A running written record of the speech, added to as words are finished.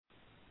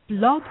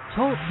Blog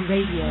Talk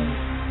Radio.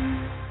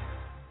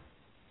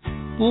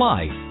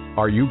 Life.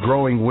 Are you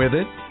growing with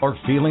it or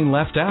feeling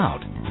left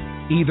out?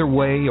 Either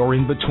way or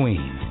in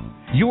between,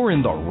 you're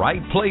in the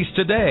right place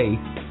today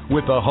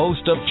with the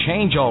host of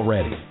Change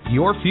Already,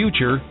 Your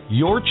Future,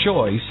 Your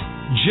Choice,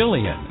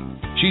 Jillian.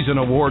 She's an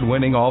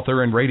award-winning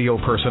author and radio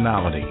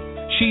personality.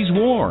 She's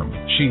warm,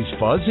 she's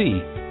fuzzy,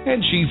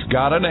 and she's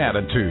got an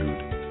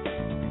attitude.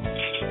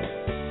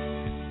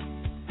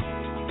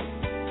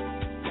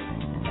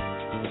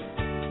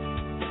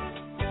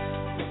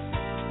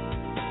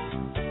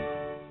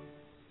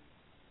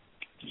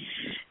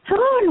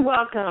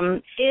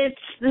 Welcome.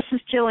 This is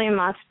Jillian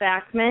Maas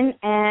Backman,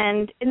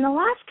 and in the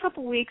last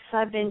couple weeks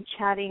I've been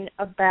chatting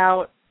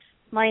about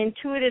my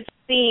intuitive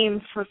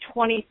theme for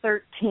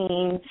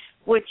 2013,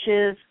 which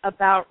is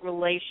about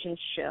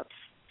relationships.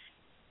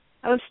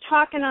 I was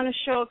talking on a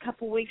show a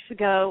couple weeks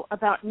ago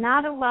about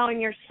not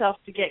allowing yourself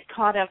to get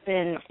caught up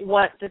in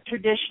what the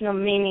traditional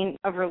meaning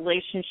of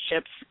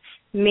relationships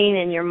mean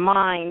in your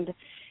mind.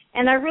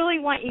 And I really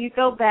want you to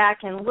go back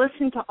and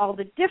listen to all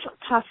the different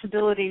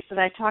possibilities that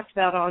I talked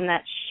about on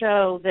that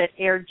show that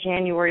aired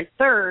January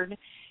 3rd.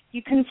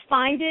 You can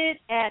find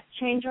it at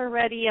Change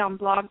Already on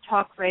Blog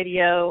Talk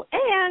Radio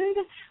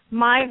and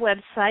my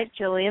website,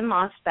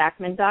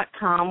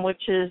 JillianMaasBackman.com,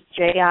 which is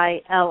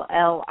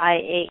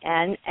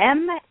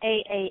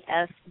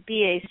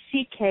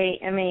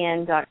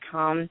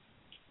JillianMaasBackman.com.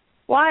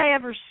 Why I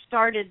ever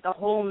started the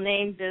whole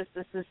name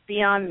business is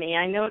beyond me.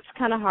 I know it's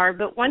kind of hard,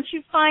 but once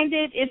you find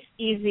it, it's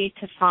easy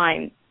to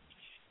find.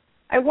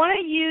 I want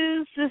to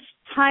use this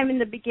time in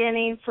the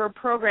beginning for a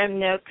program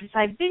note because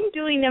I've been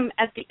doing them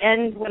at the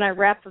end when I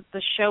wrap up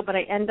the show, but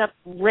I end up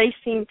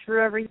racing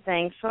through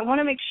everything. So I want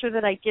to make sure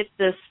that I get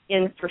this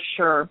in for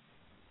sure.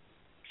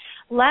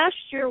 Last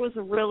year was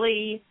a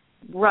really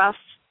rough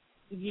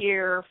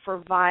year for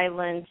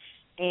violence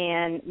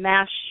and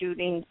mass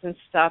shootings and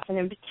stuff. And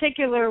in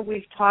particular,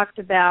 we've talked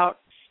about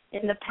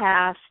in the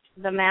past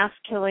the mass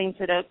killings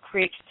at Oak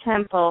Creek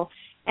Temple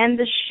and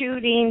the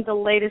shooting, the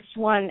latest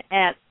one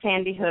at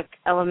Sandy Hook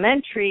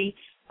Elementary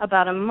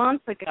about a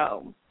month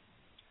ago.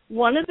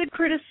 One of the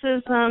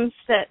criticisms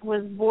that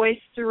was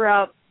voiced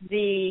throughout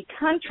the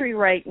country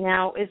right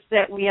now is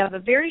that we have a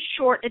very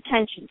short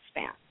attention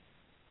span.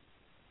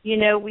 You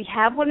know, we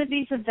have one of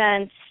these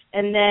events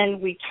and then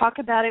we talk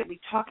about it,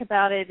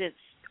 it's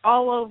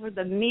all over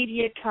the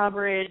media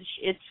coverage.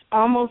 It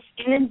almost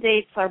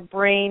inundates our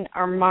brain,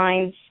 our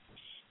minds,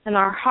 and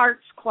our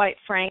hearts, quite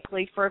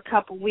frankly, for a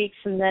couple weeks,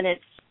 and then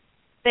it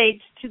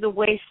fades to the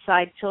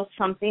wayside till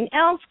something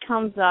else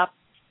comes up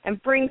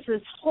and brings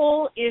this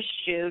whole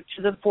issue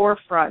to the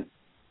forefront.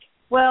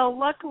 Well,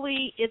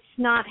 luckily, it's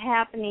not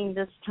happening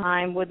this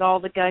time with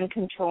all the gun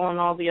control and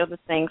all the other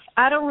things.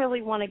 I don't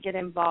really want to get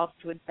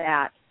involved with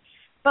that.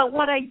 But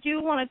what I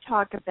do want to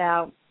talk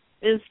about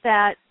is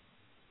that,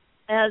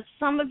 as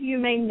some of you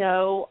may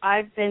know,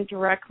 I've been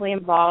directly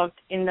involved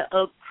in the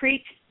Oak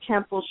Creek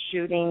Temple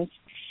shootings.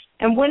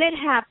 And when it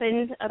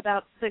happened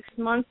about 6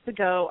 months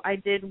ago, I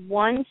did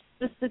one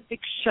specific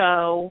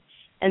show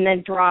and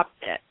then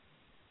dropped it.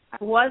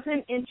 I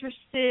wasn't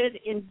interested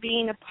in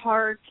being a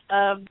part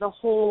of the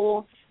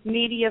whole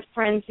media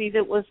frenzy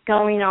that was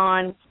going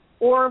on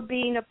or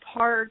being a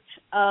part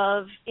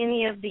of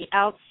any of the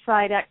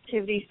outside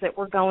activities that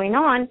were going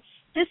on,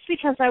 just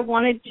because I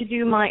wanted to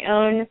do my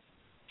own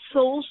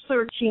soul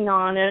searching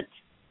on it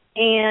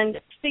and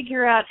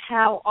figure out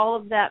how all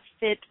of that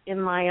fit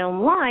in my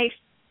own life,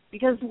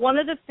 because one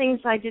of the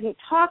things I didn't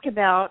talk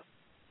about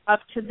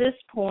up to this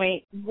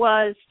point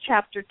was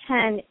Chapter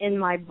 10 in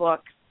my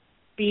book,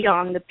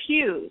 Beyond the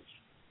Pews.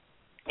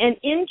 And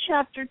in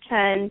Chapter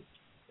 10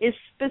 is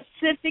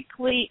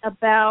specifically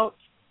about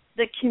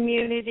the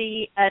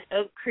community at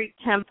Oak Creek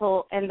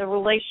Temple and the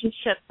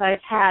relationships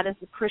I've had as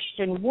a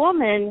Christian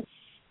woman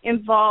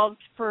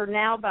involved for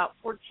now about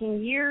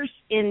 14 years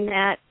in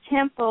that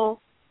temple,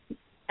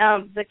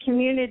 the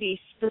community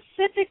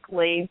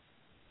specifically.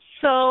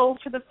 So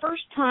for the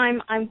first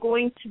time, I'm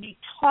going to be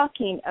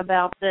talking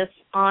about this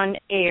on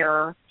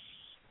air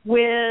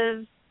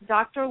with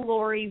Dr.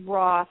 Lori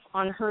Roth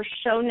on her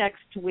show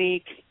next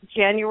week,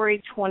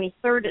 January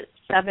 23rd at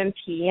 7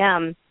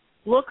 p.m.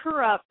 Look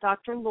her up,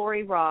 Dr.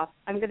 Lori Roth.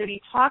 I'm going to be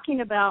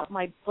talking about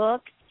my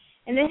book,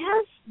 and it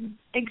has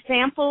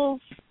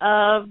examples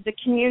of the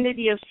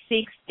community of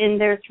Sikhs in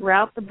there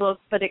throughout the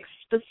book, but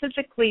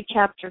specifically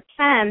Chapter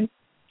 10.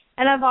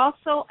 And I've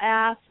also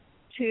asked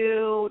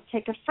to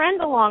take a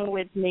friend along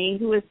with me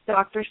who is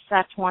Dr.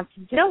 Satwant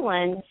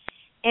Dillon,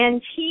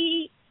 and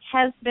he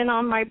has been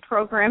on my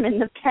program in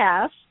the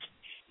past.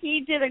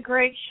 He did a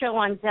great show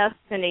on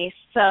Destiny,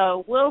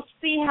 so we'll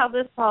see how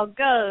this all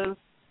goes.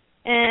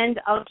 And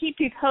I'll keep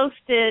you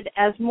posted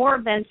as more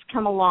events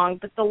come along.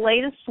 But the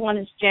latest one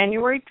is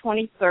January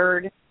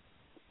 23rd,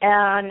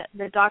 and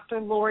the Dr.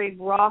 Lori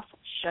Roth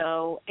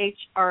Show,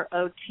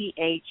 HROTH.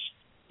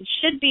 It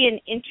should be an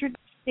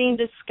interesting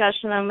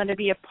discussion. I'm going to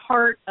be a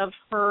part of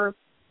her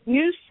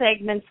new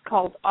segments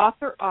called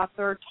Author,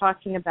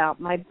 talking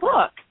about my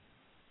book.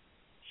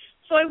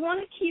 So I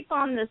want to keep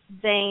on this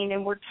vein,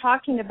 and we're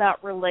talking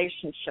about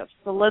relationships,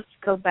 so let's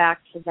go back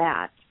to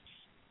that.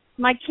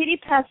 My kitty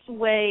passed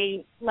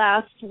away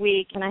last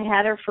week, and I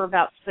had her for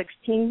about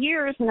 16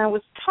 years, and I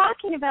was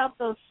talking about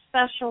those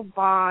special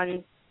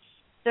bonds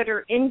that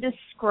are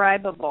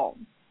indescribable.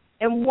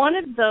 And one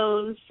of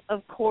those,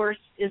 of course,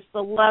 is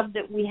the love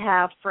that we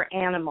have for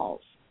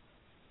animals.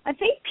 I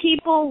think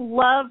people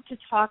love to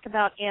talk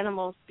about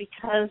animals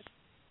because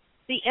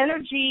the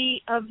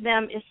energy of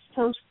them is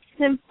so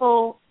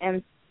simple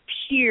and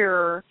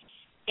pure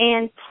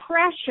and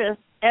precious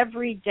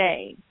every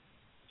day.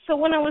 So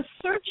when I was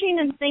searching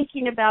and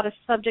thinking about a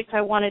subject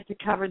I wanted to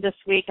cover this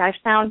week, I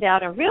found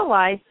out and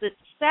realized that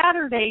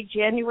Saturday,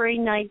 January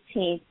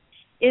 19th,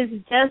 is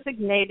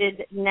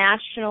designated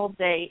National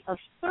Day of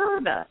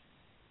Service.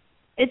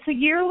 It's a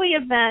yearly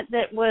event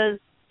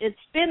it's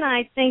been,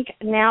 I think,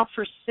 now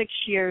for 6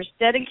 years,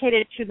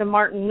 dedicated to the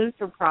Martin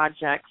Luther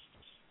Project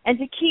and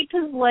to keep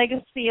his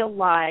legacy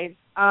alive.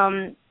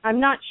 I'm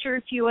not sure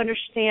if you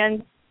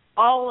understand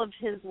all of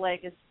his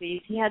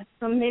legacies. He had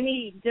so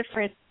many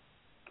different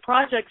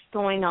projects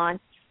going on,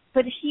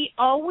 but he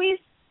always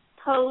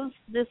posed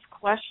this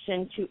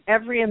question to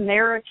every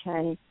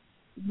American: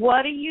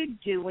 what are you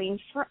doing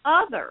for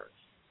others?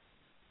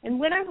 And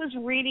when I was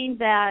reading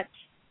that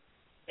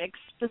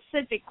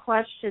specific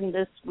question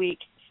this week,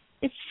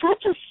 it's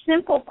such a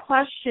simple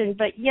question,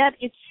 but yet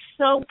it's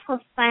so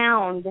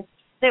profound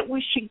that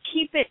we should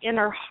keep it in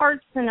our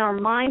hearts and our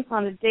minds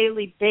on a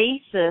daily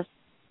basis.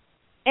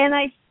 And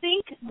I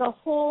think the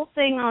whole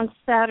thing on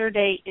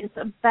Saturday is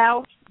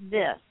about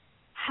this.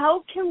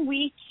 How can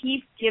we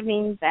keep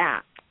giving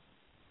back?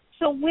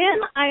 So when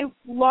I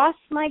lost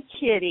my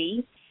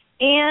kitty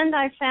and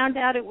I found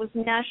out it was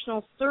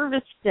National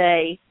Service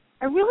Day,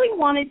 I really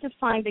wanted to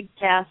find a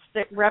guest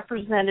that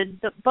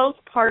represented both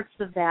parts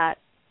of that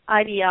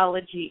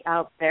ideology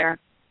out there.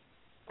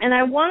 And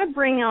I want to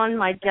bring on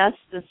my guest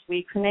this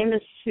week. Her name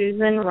is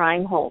Susan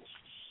Reinholz.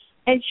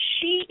 And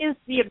she is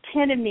the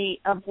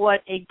epitome of what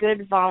a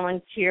good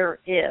volunteer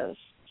is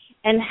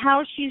and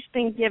how she's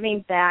been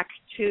giving back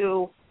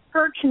to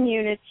her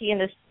community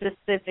in a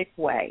specific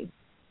way.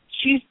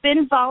 She's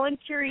been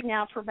volunteering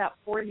now for about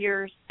 4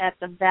 years at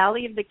the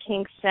Valley of the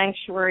Kings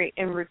Sanctuary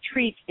and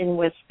Retreat in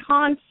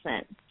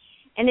Wisconsin.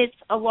 And it's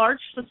a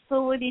large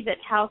facility that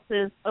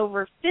houses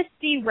over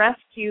 50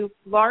 rescue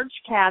large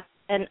cats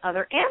and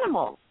other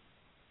animals.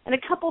 And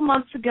a couple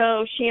months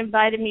ago, she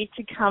invited me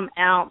to come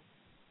out,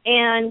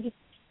 and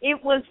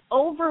it was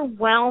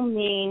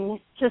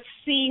overwhelming to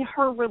see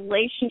her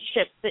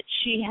relationship that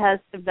she has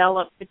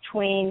developed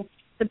between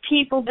the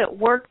people that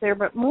work there,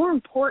 but more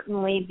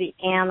importantly, the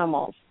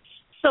animals.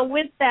 So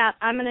with that,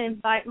 I'm going to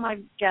invite my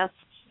guest,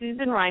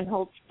 Susan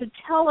Reinholz, to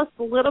tell us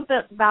a little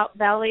bit about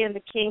Valley of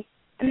the Kings,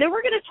 and then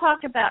we're going to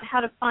talk about how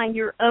to find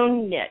your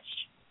own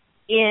niche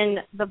in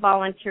the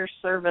volunteer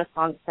service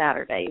on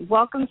Saturday.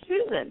 Welcome,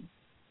 Susan.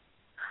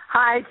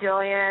 Hi,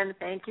 Jillian.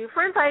 Thank you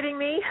for inviting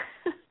me.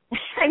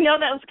 I know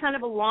that was kind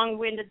of a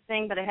long-winded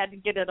thing, but I had to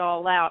get it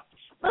all out.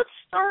 Let's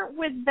start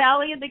with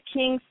Valley of the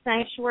Kings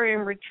Sanctuary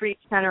and Retreat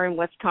Center in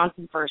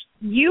Wisconsin first.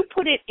 You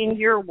put it in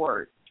your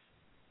words.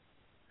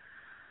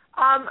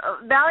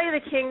 Valley of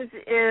the Kings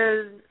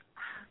is,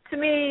 to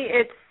me,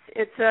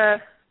 it's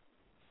an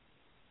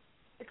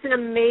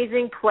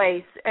amazing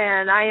place,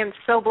 and I am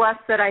so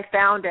blessed that I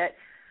found it.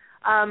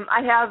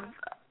 I have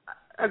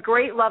a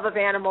great love of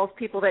animals.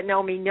 People that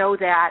know me know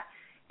that,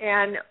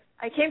 and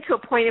I came to a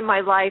point in my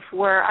life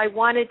where I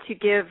wanted to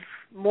give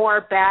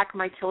more back.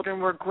 My children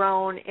were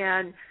grown,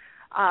 and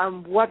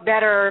what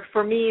better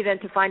for me than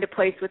to find a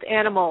place with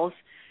animals.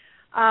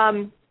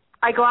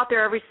 I go out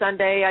there every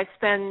Sunday. I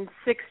spend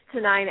 6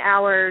 to 9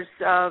 hours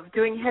of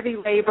doing heavy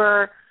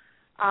labor,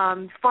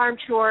 farm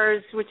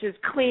chores, which is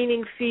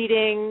cleaning,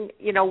 feeding,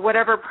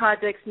 whatever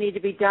projects need to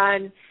be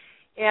done.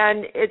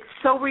 And it's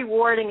so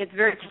rewarding. It's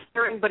very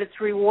caring, but it's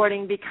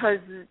rewarding because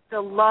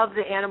the love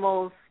the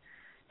animals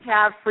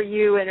have for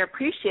you and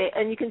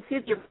you can see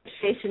the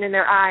appreciation in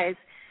their eyes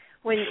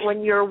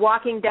when you're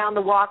walking down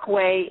the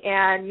walkway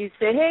and you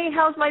say, hey,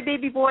 how's my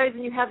baby boys?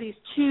 And you have these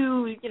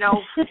two,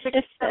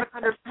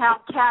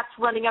 600-700-pound cats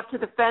running up to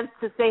the fence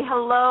to say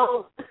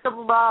hello,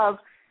 some love.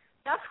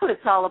 That's what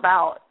it's all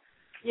about.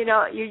 You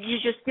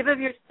just give of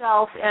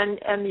yourself,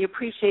 and the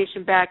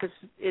appreciation back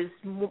is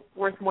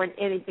worth more than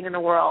anything in the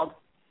world.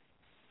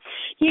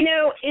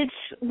 It's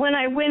when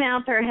I went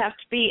out there, I have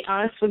to be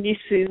honest with you,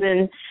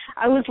 Susan,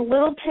 I was a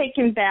little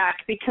taken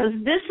back because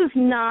this is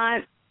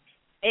not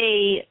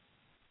a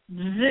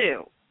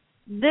zoo.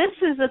 This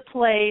is a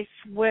place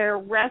where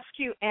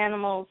rescue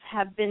animals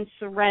have been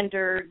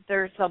surrendered.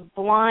 There's a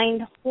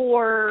blind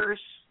horse,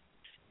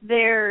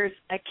 there's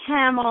a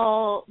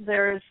camel,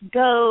 there's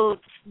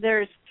goats,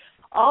 there's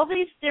all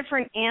these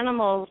different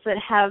animals that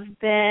have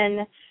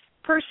been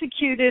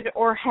persecuted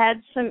or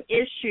had some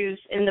issues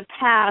in the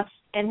past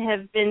and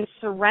have been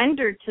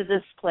surrendered to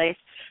this place.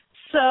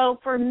 So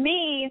for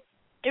me,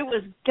 it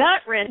was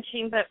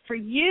gut-wrenching, but for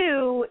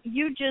you,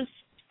 you just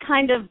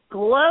kind of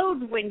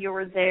glowed when you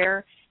were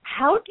there.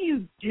 How do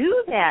you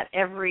do that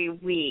every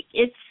week?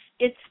 It's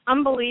it's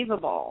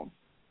unbelievable.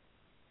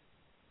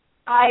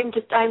 I'm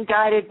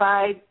guided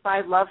by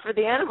love for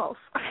the animals.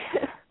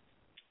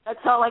 That's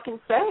all I can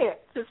say.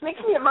 It just makes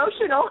me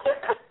emotional.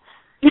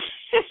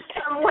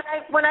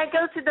 When I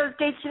go through those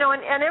gates,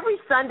 and every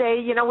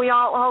Sunday, we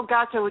all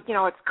got to,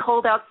 it's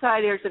cold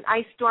outside, there's an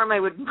ice storm. I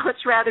would much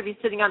rather be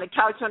sitting on the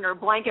couch under a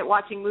blanket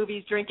watching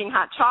movies, drinking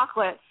hot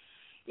chocolate,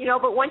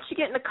 but once you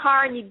get in the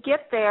car and you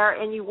get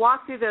there and you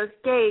walk through those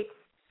gates,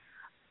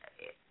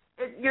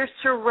 you're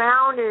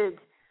surrounded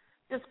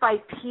just by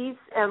peace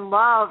and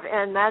love,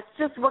 and that's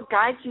just what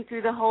guides you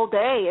through the whole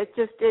day.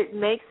 It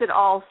makes it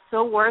all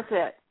so worth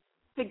it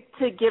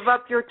to give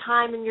up your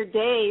time and your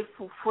day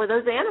for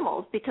those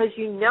animals, because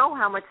you know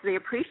how much they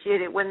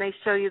appreciate it when they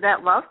show you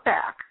that love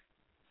back.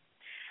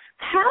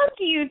 How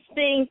do you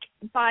think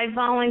by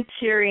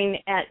volunteering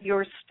at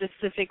your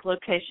specific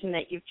location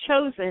that you've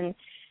chosen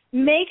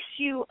makes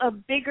you a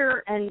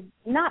bigger and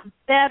not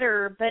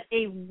better, but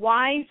a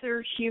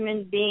wiser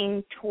human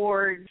being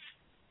towards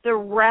the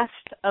rest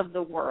of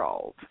the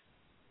world?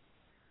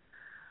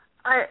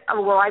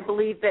 I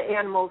believe that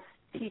animals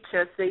teach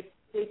us. They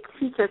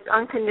teach us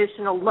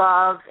unconditional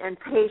love and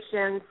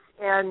patience,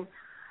 and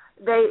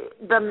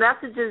the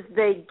messages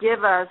they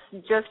give us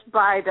just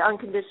by the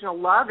unconditional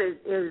love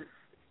is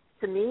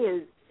to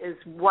me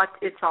what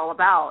it's all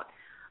about.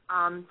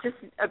 Just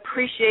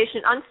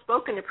appreciation,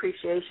 unspoken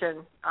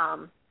appreciation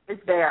is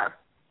there.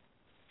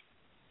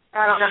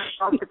 I don't know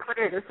how else to put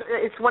it.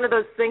 It's one of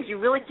those things you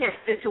really can't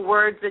fit into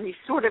words, and you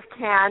sort of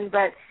can,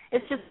 but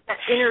it's just that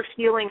inner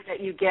feeling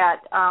that you get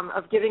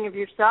of giving of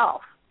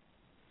yourself.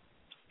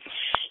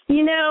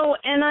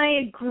 And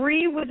I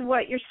agree with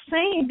what you're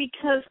saying,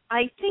 because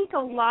I think a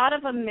lot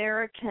of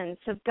Americans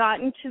have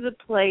gotten to the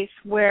place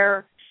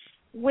where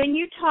when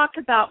you talk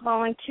about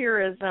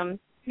volunteerism,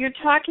 you're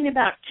talking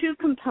about two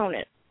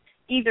components,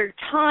 either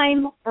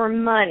time or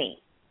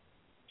money.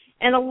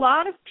 And a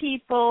lot of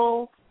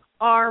people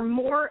are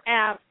more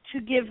apt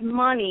to give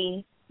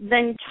money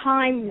than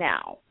time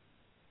now,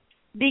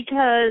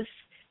 because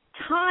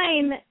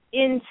time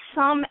in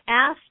some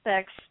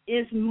aspects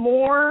is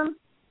more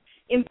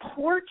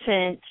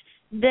important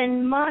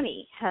than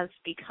money has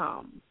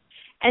become.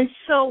 And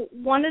so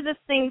one of the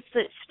things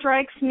that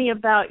strikes me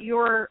about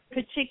your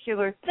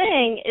particular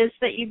thing is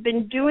that you've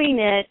been doing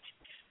it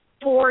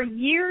for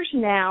years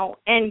now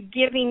and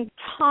giving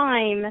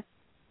time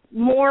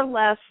more or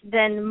less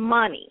than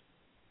money.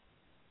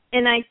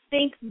 And I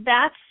think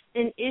that's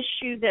an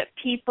issue that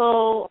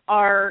people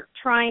are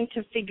trying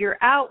to figure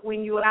out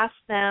when you ask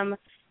them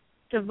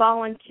to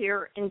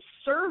volunteer in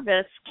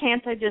service.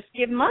 Can't I just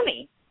give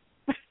money?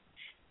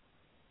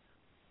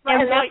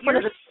 And that's one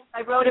of the things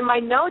I wrote in my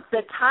notes,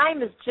 that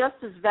time is just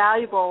as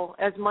valuable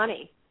as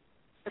money,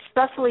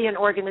 especially in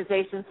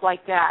organizations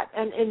like that.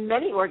 And in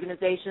many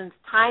organizations,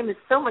 time is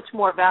so much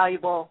more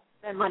valuable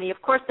than money.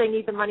 Of course, they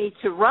need the money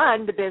to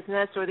run the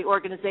business or the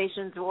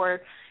organizations,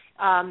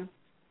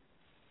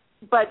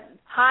 but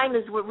time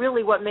is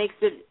really what makes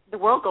the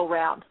world go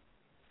round.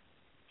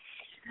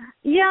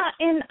 Yeah,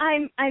 and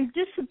I'm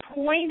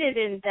disappointed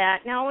in that.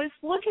 Now, I was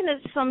looking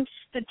at some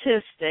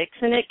statistics,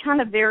 and it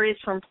kind of varies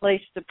from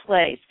place to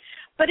place,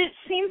 but it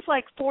seems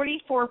like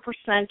 44%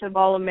 of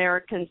all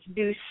Americans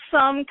do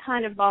some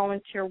kind of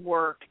volunteer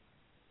work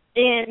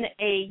in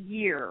a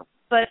year,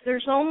 but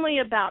there's only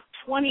about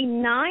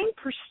 29%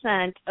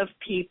 of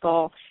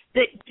people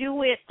that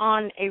do it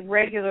on a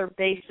regular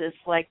basis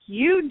like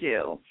you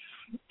do.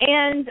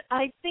 And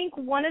I think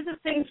one of the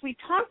things we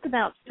talked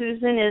about,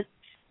 Susan, is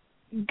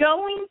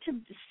going to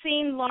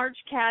seeing large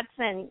cats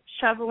and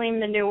shoveling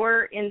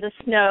manure in the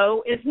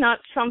snow is not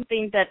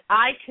something that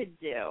I could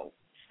do.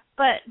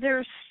 But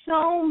there's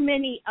so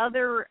many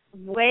other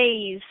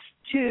ways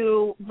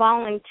to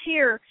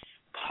volunteer.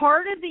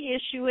 Part of the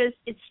issue is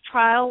it's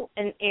trial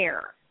and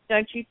error,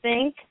 don't you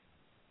think?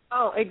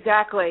 Oh,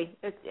 exactly.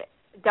 It's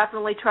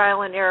definitely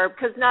trial and error,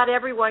 because not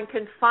everyone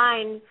can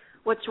find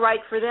what's right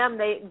for them.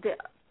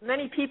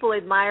 Many people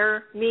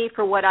admire me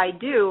for what I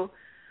do,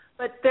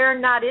 but they're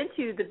not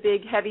into the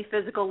big, heavy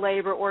physical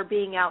labor or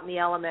being out in the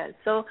elements.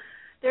 So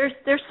there's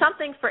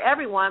something for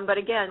everyone, but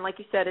again, like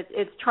you said,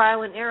 it's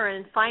trial and error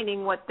in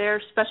finding what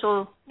their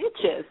special niche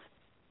is.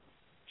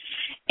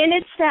 And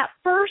it's that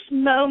first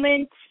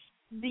moment,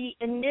 the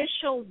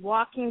initial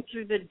walking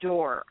through the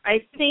door. I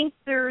think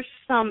there's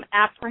some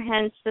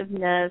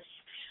apprehensiveness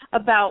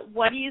about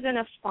what are you going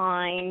to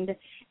find,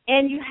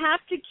 and you have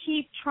to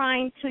keep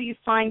trying till you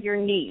find your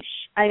niche.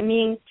 I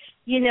mean,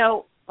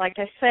 like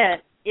I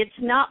said, it's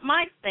not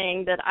my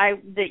thing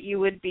that you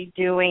would be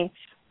doing,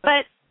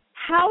 but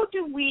how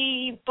do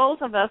we,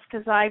 both of us,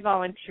 because I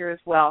volunteer as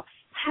well,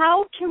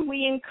 how can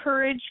we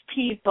encourage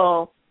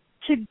people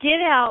to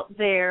get out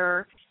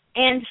there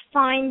and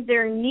find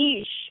their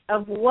niche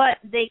of what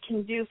they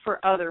can do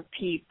for other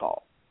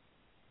people?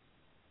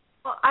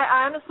 Well,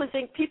 I honestly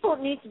think people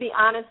need to be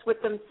honest with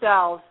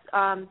themselves.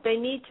 They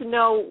need to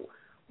know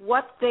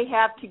what they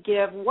have to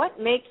give, what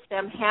makes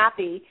them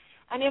happy.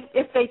 And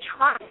if they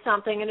try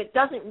something and it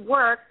doesn't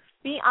work,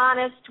 be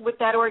honest with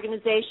that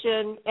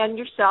organization and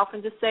yourself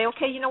and just say,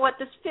 okay, you know what,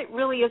 this fit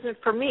really isn't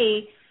for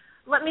me.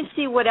 Let me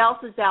see what else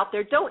is out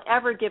there. Don't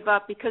ever give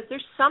up, because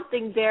there's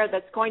something there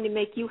that's going to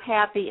make you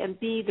happy and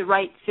be the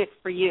right fit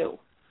for you.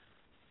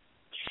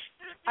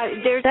 I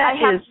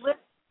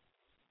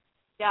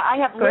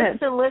have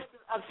lists and lists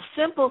of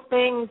simple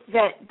things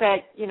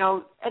that you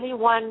know,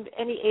 anyone,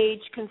 any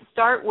age can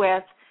start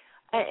with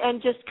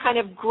and just kind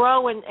of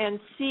grow and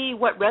see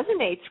what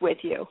resonates with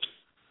you.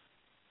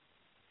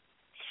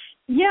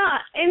 Yeah,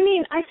 I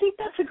mean, I think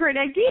that's a great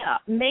idea.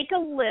 Make a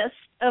list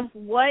of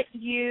what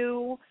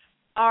you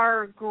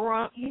are,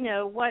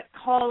 what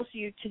calls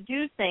you to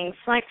do things.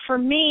 Like for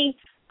me,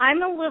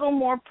 I'm a little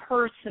more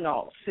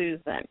personal,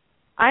 Susan.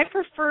 I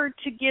prefer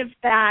to give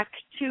back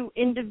to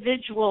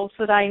individuals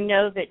that I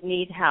know that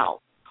need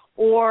help,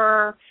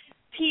 or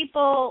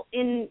people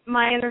in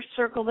my inner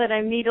circle that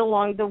I meet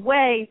along the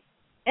way.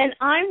 And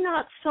I'm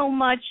not so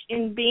much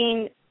in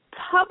being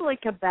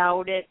public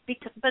about it,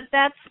 but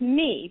that's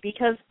me,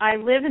 because I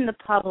live in the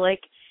public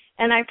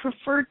and I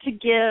prefer to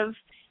give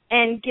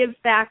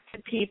back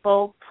to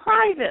people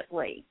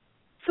privately.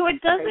 So it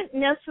doesn't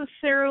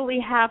necessarily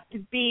have to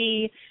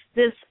be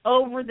this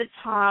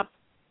over-the-top,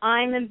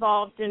 I'm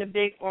involved in a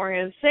big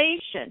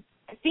organization.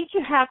 I think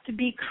you have to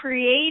be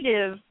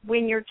creative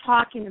when you're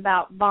talking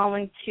about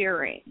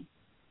volunteering.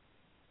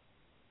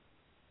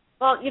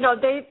 Well, you know,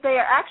 they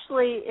are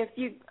actually, if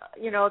you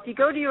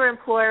go to your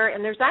employer,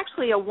 and there's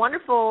actually a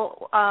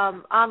wonderful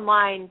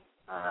online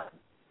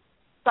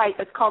site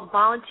that's called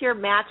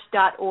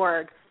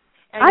volunteermatch.org.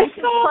 And I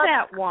saw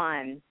that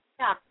one.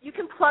 Yeah, you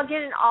can plug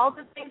in all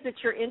the things that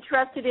you're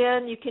interested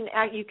in.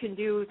 You can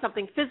do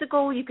something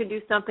physical, you can do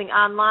something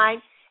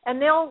online,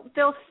 and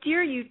they'll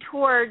steer you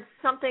towards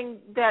something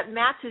that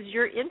matches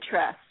your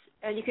interests,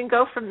 and you can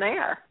go from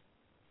there.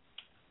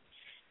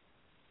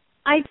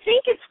 I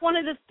think it's one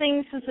of the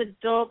things as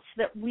adults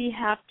that we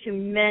have to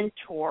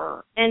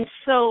mentor. And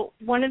so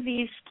one of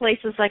these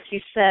places, like you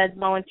said,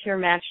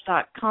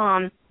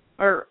 volunteermatch.com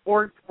or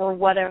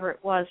whatever it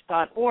was,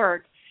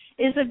 .org,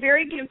 is a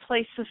very good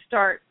place to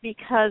start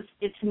because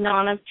it's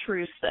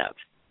non-obtrusive.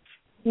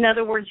 In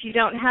other words, you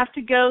don't have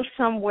to go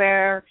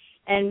somewhere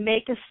and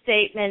make a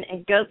statement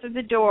and go through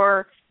the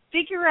door.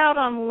 Figure out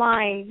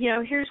online,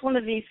 here's one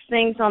of these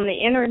things on the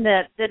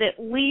Internet that at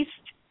least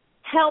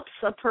helps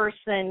a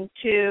person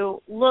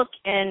to look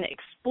and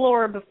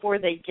explore before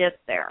they get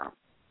there.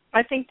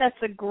 I think that's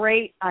a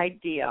great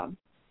idea.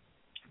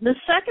 The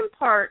second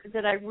part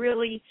that I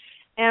really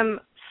am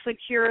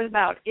secure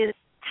about is,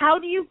 how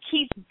do you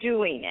keep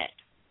doing it?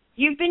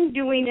 You've been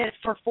doing it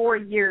for 4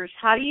 years.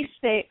 How do you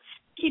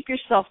keep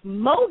yourself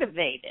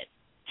motivated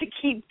to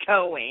keep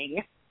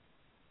going?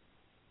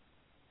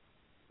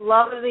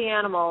 Love of the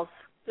animals,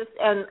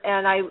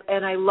 and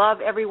I love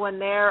everyone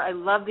there. I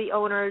love the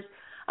owners.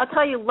 I'll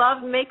tell you,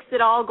 love makes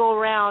it all go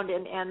around,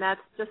 and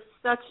that's just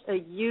such a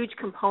huge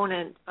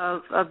component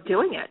of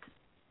doing it.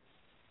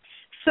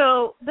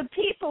 So the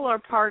people are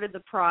part of the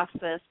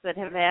process that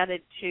have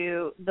added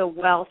to the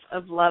wealth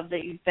of love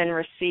that you've been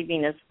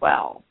receiving as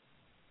well.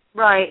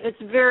 Right.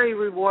 It's very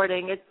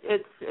rewarding.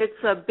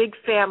 It's a big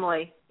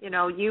family.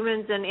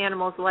 Humans and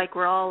animals alike,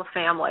 we're all a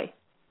family.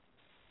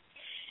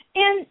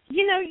 And,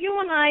 you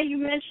and I, you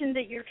mentioned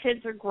that your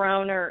kids are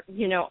grown or,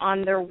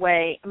 on their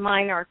way.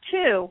 Mine are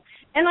too.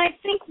 And I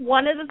think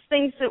one of the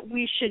things that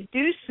we should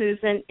do,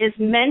 Susan, is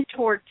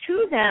mentor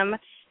to them.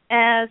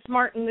 As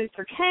Martin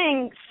Luther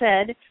King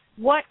said,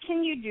 what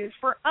can you do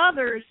for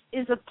others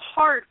is a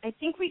part. I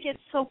think we get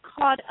so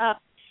caught up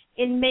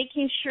in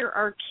making sure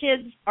our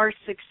kids are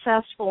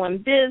successful in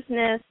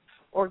business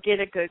or get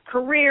a good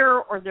career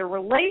or their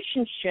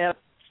relationship.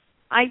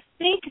 I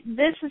think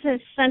this is an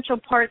essential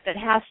part that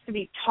has to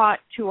be taught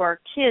to our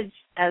kids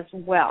as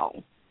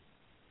well.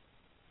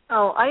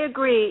 Oh, I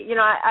agree.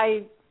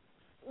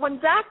 When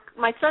Zach,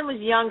 my son, was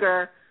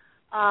younger,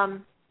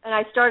 and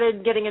I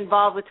started getting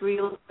involved with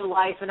real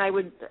life, and I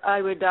would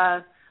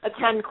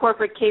attend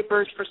corporate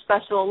capers for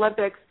Special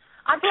Olympics,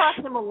 I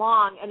brought him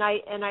along, and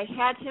I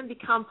had him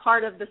become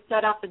part of the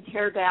setup and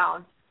tear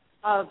down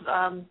of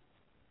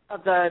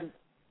the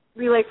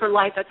Relay for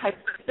Life, that type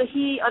of thing. So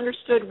he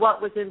understood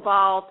what was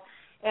involved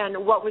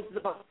and what was the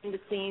behind the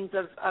scenes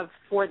of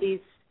for these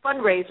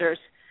fundraisers.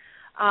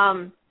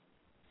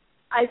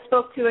 I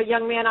spoke to a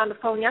young man on the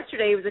phone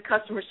yesterday. He was a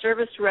customer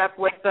service rep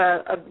with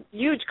a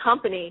huge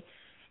company,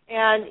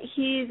 and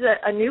he's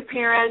a new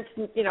parent,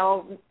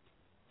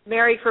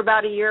 married for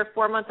about a year,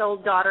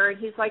 4-month-old daughter, and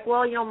he's like,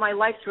 well, my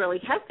life's really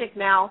hectic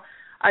now.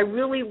 I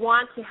really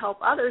want to help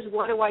others.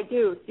 What do I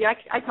do? See,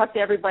 I talk to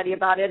everybody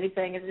about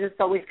anything, and it just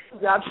always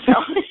comes up. So.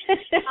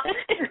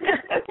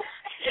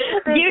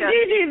 You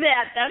do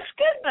that. That's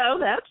good, though.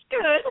 That's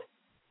good.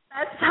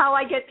 That's how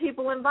I get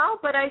people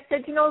involved. But I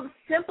said,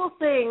 simple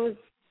things,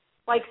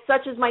 like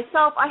such as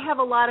myself, I have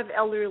a lot of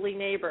elderly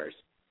neighbors.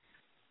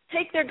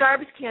 Take their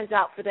garbage cans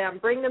out for them.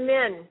 Bring them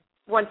in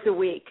once a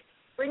week.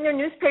 Bring their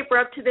newspaper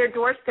up to their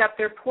doorstep,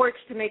 their porch,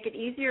 to make it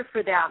easier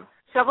for them.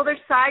 shovel their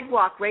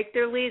sidewalk, rake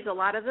their leaves. A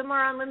lot of them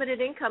are on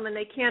limited income, and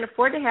they can't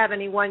afford to have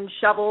anyone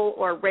shovel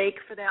or rake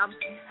for them.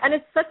 And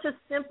it's such a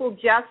simple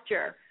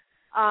gesture,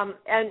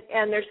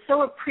 and they're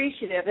so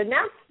appreciative. And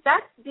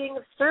that's being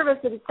of service,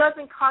 and it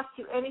doesn't cost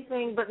you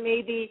anything but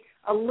maybe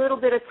a little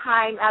bit of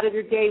time out of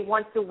your day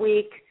once a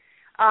week,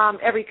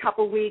 every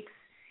couple weeks.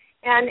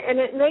 And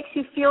it makes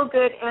you feel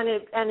good,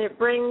 and it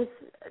brings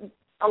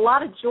a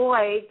lot of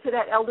joy to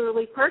that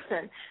elderly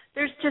person.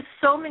 There's just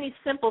so many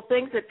simple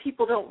things that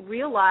people don't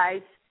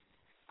realize.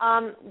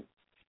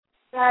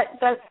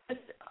 That's just,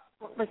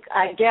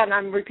 again,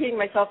 I'm repeating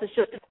myself. It's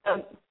just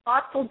a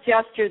thoughtful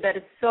gesture that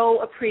is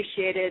so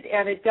appreciated,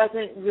 and it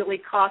doesn't really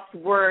cost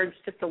words,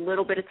 just a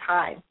little bit of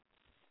time.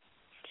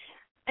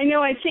 I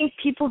know, I think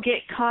people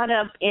get caught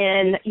up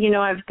in,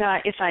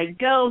 if I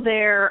go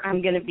there,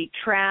 I'm going to be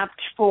trapped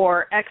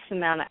for X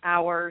amount of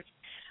hours.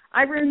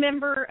 I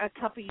remember a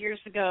couple years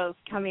ago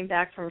coming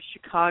back from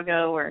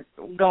Chicago or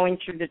going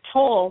through the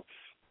toll,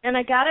 and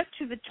I got up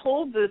to the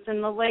toll booth,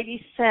 and the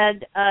lady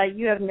said,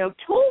 you have no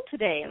toll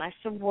today. And I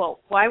said, well,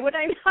 why would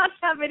I not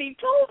have any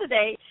toll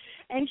today?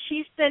 And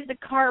she said the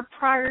car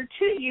prior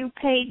to you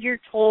paid your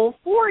toll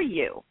for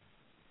you.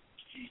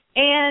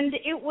 And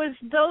it was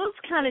those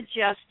kind of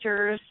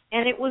gestures,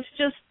 and it was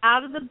just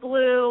out of the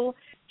blue,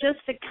 just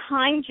a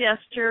kind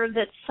gesture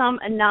that some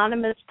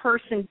anonymous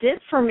person did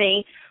for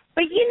me.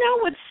 But you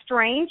know what's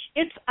strange?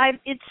 It's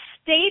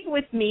stayed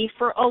with me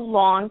for a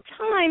long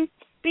time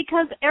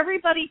because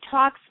everybody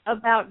talks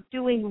about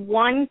doing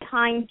one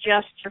kind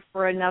gesture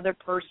for another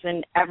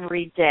person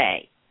every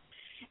day.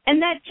 And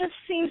that just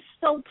seems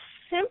so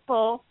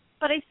simple,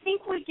 but I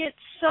think we get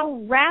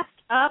so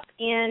wrapped up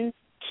in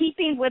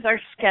keeping with our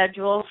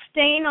schedule,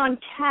 staying on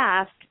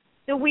task,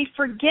 that we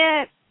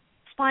forget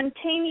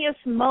spontaneous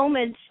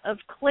moments of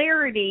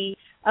clarity,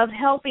 of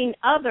helping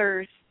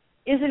others,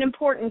 is an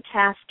important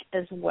task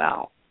as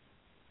well.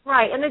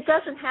 Right, and it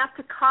doesn't have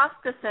to cost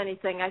us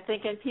anything, I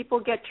think, and people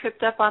get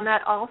tripped up on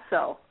that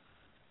also.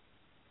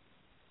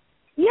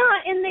 Yeah,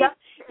 and and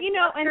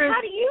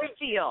how do you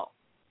feel?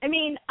 I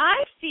mean,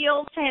 I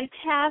feel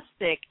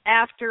fantastic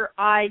after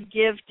I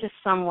give to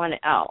someone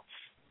else.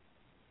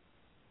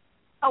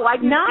 Oh, I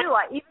do too.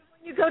 Even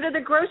when you go to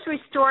the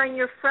grocery store and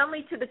you're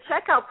friendly to the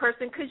checkout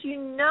person, because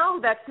you know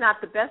that's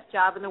not the best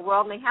job in the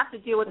world, and they have to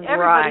deal with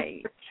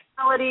everybody's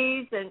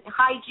personalities and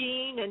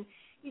hygiene, and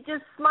you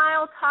just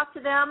smile, talk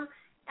to them,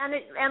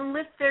 and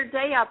lift their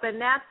day up,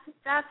 and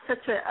that's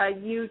such a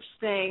huge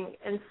thing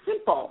and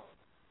simple.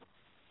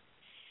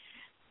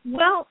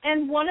 Well,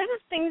 and one of the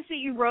things that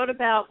you wrote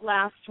about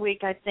last week,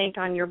 I think,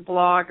 on your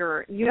blog,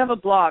 or you have a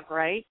blog,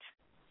 right?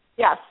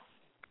 Yes.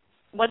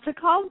 What's it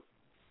called?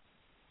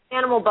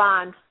 Animal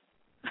Bond.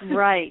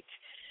 Right.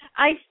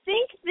 I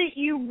think that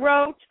you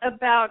wrote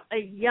about a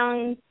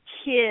young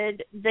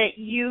kid that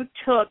you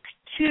took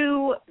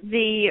to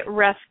the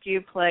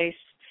rescue place,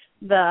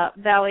 the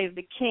Valley of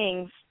the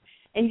Kings,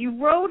 and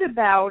you wrote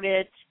about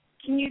it.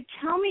 Can you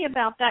tell me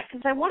about that?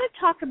 Because I want to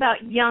talk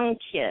about young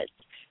kids,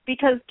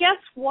 because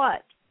guess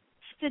what?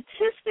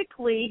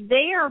 Statistically,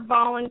 they are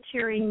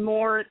volunteering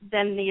more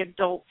than the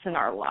adults in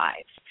our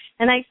lives.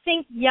 And I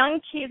think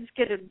young kids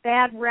get a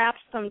bad rap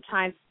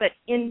sometimes, but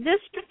in this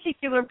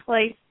particular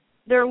place,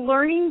 they're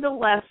learning the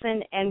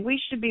lesson, and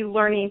we should be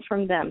learning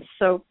from them.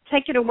 So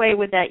take it away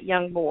with that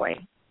young boy.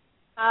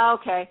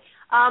 Okay.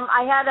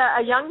 I had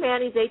a young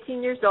man. He's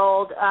 18 years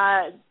old.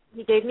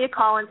 He gave me a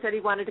call and said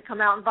he wanted to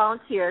come out and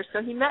volunteer.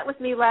 So he met with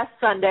me last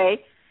Sunday,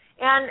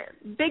 and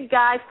big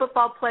guy,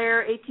 football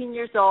player, 18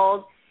 years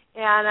old.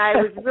 And I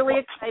was really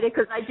excited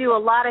because I do a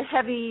lot of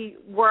heavy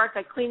work,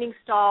 like cleaning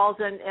stalls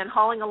and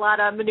hauling a lot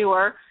of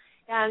manure.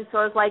 And so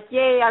I was like,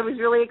 yay, I was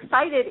really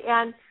excited.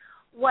 And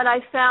what I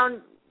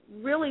found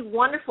really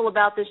wonderful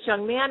about this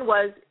young man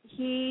was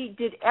he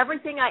did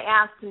everything I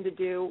asked him to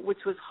do, which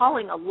was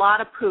hauling a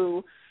lot of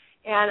poo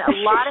and a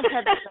lot of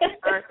heavy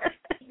labor.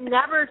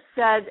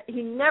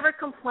 He never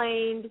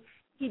complained.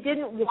 He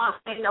didn't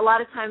whine. A lot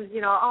of times,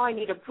 I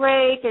need a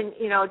break, and,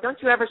 don't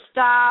you ever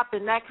stop,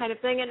 and that kind of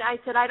thing. And I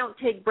said, I don't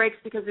take breaks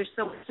because there's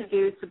so much to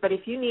do, but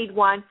if you need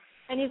one.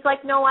 And he's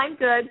like, no, I'm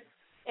good.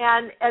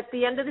 And at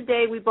the end of the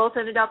day, we both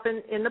ended up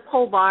in the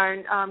pole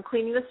barn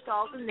cleaning the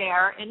stalls in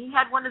there, and he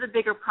had one of the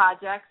bigger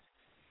projects.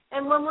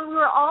 And when we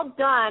were all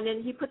done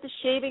and he put the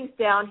shavings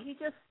down, he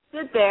just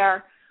stood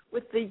there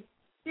with the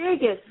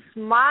biggest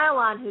smile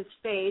on his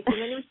face, and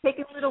then he was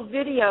taking little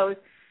videos,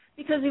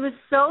 because he was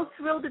so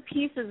thrilled to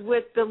pieces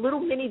with the little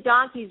mini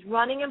donkeys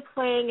running and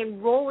playing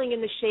and rolling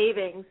in the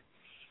shavings.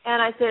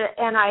 And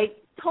I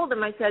told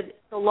him, I said,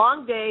 the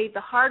long day,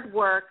 the hard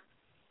work,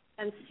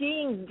 and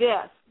seeing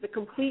this, the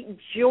complete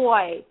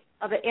joy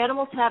of the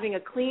animals having a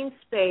clean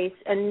space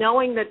and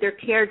knowing that they're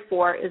cared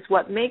for is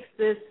what makes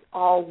this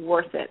all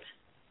worth it.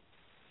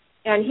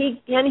 And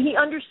he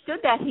understood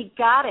that. He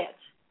got it.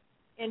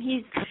 And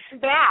he's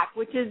back,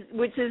 which is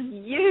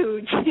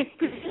huge.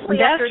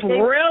 That's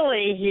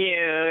really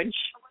huge.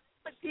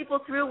 When people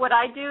through what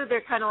I do,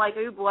 they're kind of like,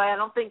 oh, boy, I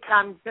don't think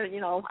I'm going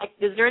to,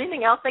 is there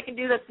anything else I can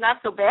do that's not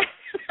so bad?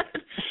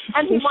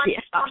 And he wanted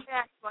to come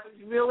back, so I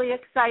was really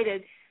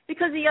excited.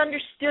 because he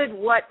understood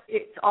what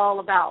it's all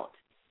about.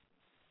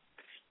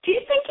 Do you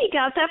think he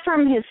got that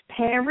from his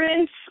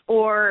parents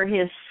or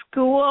his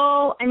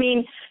school? I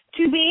mean,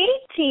 to be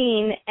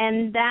 18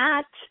 and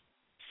that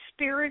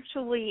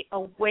spiritually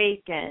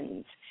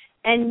awakened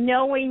and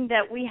knowing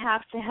that we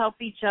have to help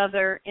each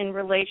other in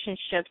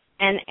relationships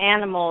and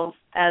animals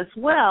as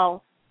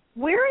well,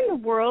 where in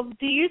the world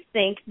do you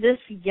think this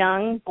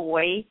young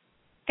boy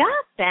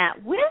got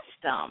that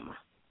wisdom?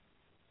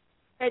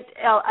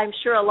 I'm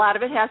sure a lot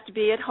of it has to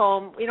be at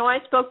home. You know, I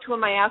spoke to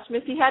him. I asked him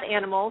if he had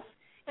animals,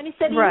 and he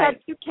said he had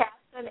 2 cats,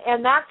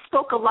 and that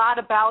spoke a lot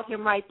about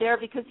him right there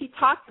because he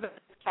talked about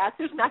his cats.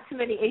 There's not too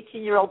many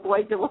 18-year-old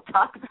boys that will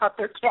talk about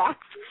their cats.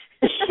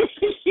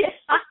 Yeah,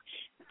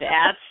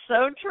 that's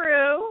so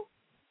true.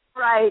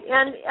 Right,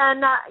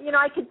 and you know,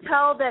 I could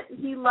tell that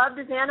he loved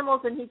his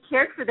animals and he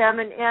cared for them,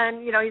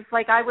 and you know, he's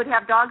like, I would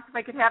have dogs if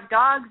I could have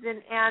dogs,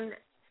 and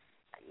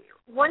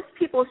once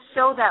people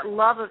show that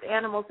love of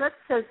animals, that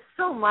says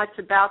so much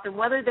about them,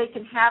 whether they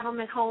can have them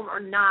at home or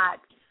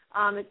not.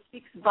 It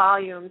speaks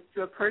volumes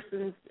to a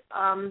person's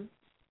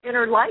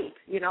inner light,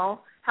 you know.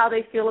 How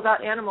they feel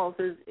about animals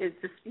just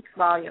speaks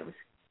volumes.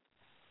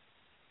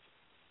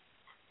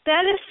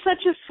 That is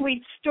such a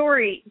sweet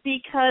story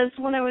because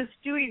when I was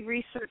doing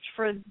research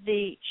for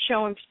the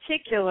show in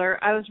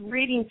particular, I was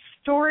reading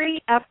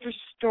story after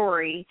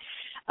story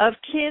of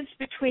kids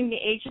between the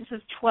ages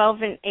of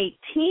 12 and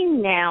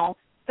 18 now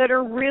that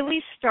are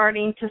really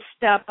starting to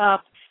step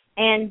up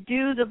and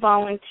do the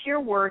volunteer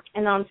work.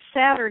 And on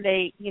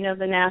Saturday, you know,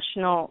 the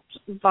National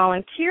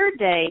Volunteer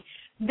Day,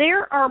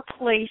 there are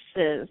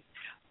places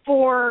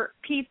for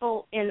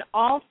people in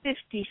all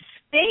 50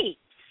 states,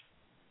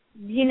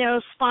 you know,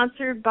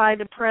 sponsored by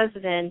the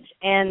president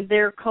and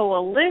their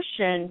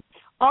coalition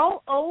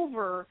all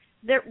over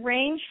that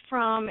range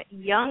from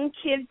young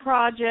kid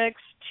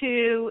projects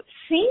to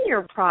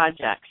senior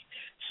projects.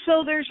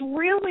 So there's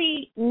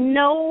really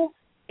no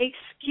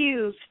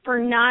excuse for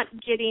not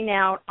getting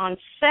out on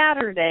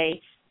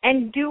Saturday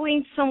and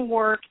doing some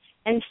work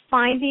and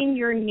finding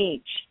your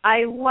niche.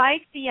 I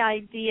like the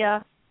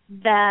idea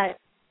that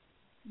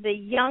the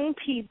young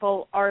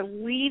people are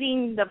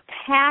leading the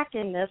pack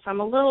in this. I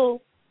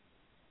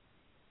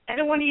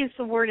don't want to use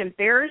the word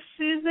embarrassed,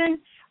 Susan,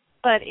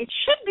 but it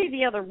should be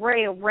the other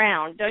way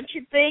around, don't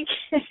you think?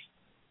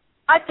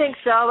 I think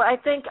so. I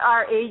think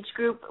our age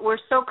group, we're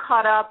so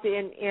caught up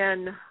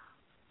in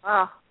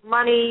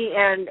money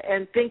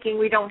and thinking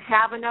we don't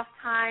have enough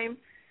time,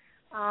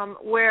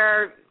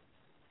 where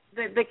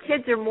the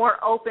kids are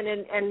more open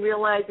and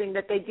realizing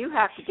that they do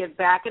have to give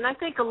back. And I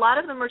think a lot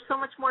of them are so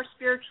much more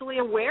spiritually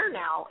aware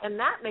now, and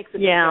that makes a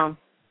difference.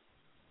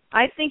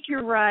 I think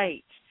you're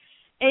right.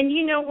 And,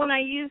 you know, when I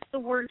use the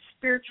word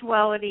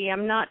spirituality,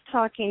 I'm not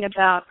talking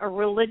about a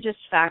religious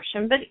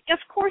faction, but, of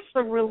course,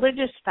 the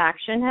religious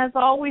faction has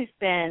always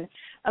been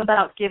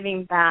about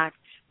giving back.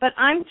 But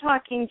I'm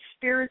talking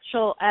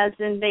spiritual as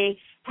in they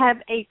have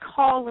a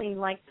calling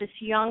like this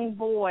young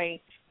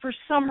boy for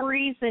some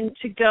reason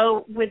to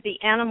go with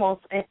the animals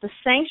at the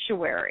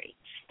sanctuary.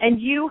 And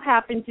you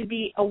happen to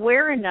be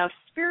aware enough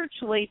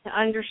spiritually to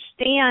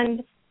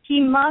understand he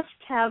must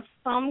have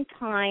some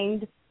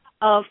kind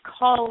of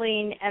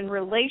calling and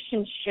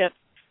relationship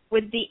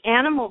with the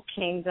animal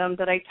kingdom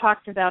that I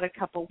talked about a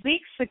couple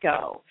weeks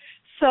ago.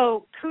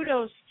 So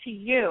kudos to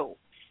you.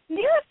 And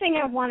the other thing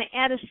I want to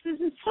add is,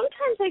 Susan,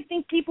 sometimes I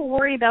think people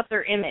worry about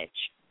their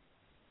image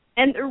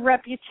and their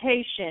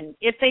reputation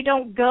if they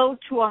don't go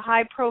to a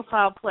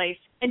high-profile place.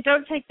 And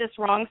don't take this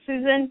wrong,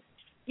 Susan.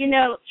 You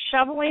know,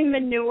 shoveling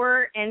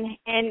manure and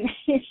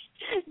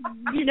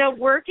you know,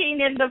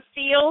 working in the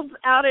fields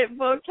out at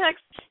Votex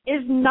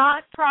is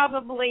not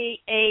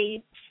probably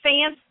a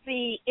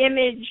fancy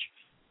image,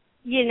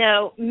 you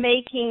know,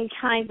 making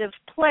kind of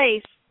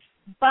place.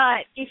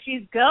 But if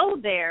you go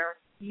there,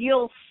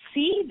 you'll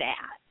see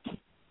that.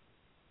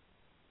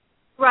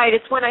 Right.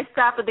 It's when I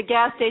stop at the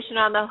gas station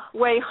on the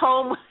way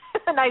home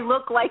and I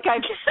look like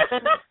I've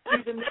been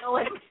through the mill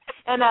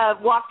and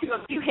walked through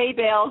a few hay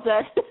bales.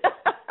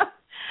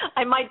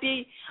 I might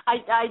be,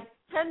 I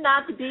tend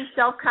not to be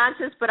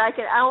self-conscious, but I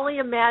can only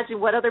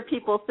imagine what other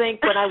people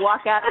think when I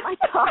walk out of my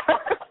car.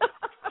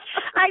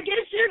 I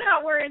guess you're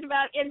not worried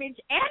about image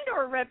and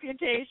or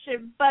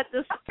reputation, but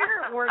the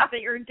spirit work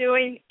that you're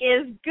doing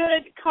is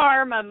good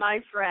karma,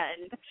 my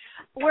friend.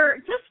 We're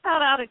just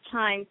about out of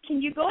time.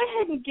 Can you go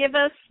ahead and give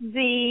us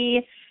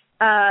the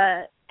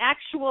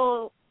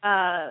actual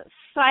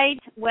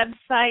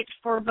website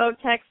for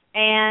Votex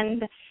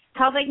and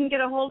how they can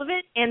get a hold of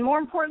it, and more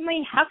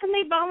importantly, how can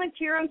they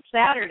volunteer on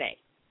Saturday?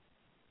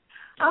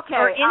 Okay.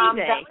 Or any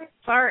day.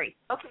 Sorry.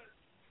 Okay.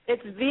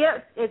 It's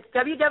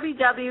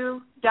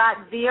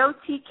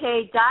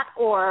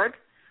www.votk.org.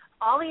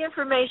 All the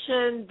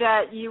information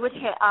that you would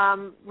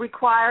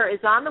require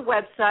is on the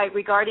website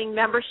regarding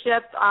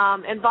membership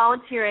and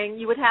volunteering.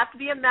 You would have to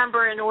be a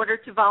member in order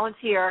to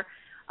volunteer.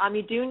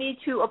 You do need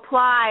to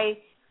apply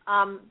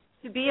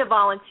to be a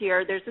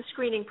volunteer. There's a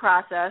screening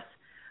process.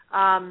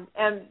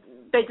 And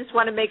they just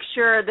want to make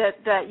sure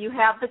that you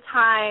have the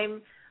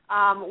time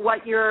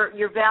what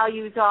your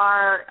values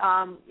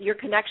are, your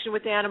connection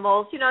with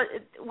animals,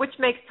 which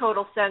makes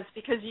total sense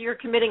because you're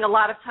committing a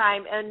lot of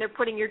time and they're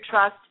putting your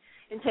trust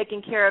in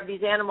taking care of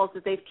these animals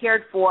that they've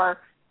cared for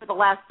the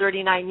last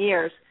 39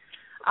 years.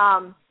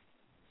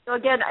 So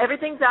again,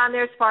 everything's on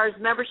there as far as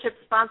membership,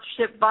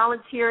 sponsorship,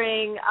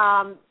 volunteering.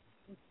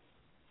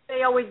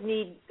 They always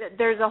need,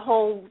 there's a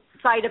whole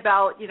site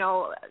about,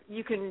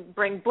 you can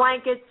bring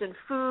blankets and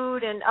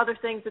food and other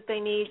things that they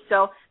need.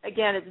 So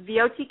again, it's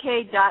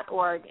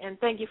votk.org. And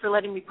thank you for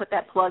letting me put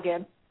that plug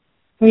in.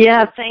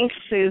 Yeah, thanks,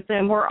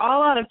 Susan. We're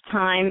all out of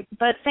time,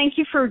 but thank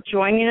you for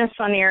joining us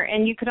on air.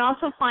 And you can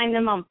also find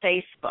them on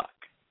Facebook.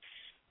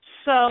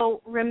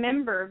 So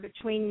remember,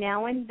 between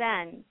now and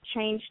then,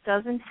 change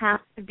doesn't have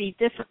to be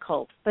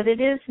difficult, but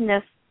it is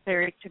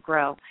necessary to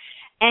grow.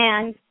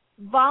 And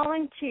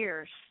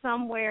volunteer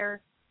somewhere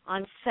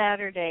on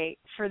Saturday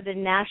for the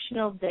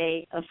National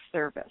Day of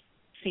Service.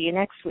 See you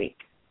next week.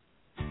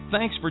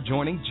 Thanks for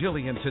joining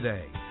Jillian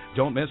today.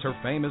 Don't miss her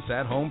famous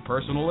at-home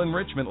personal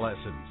enrichment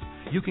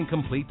lessons. You can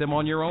complete them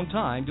on your own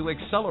time to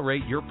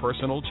accelerate your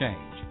personal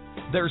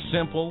change. They're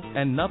simple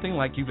and nothing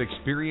like you've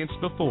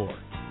experienced before.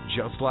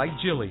 Just like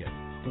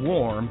Jillian,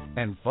 warm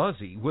and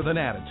fuzzy with an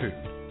attitude.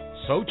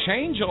 So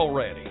change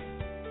already.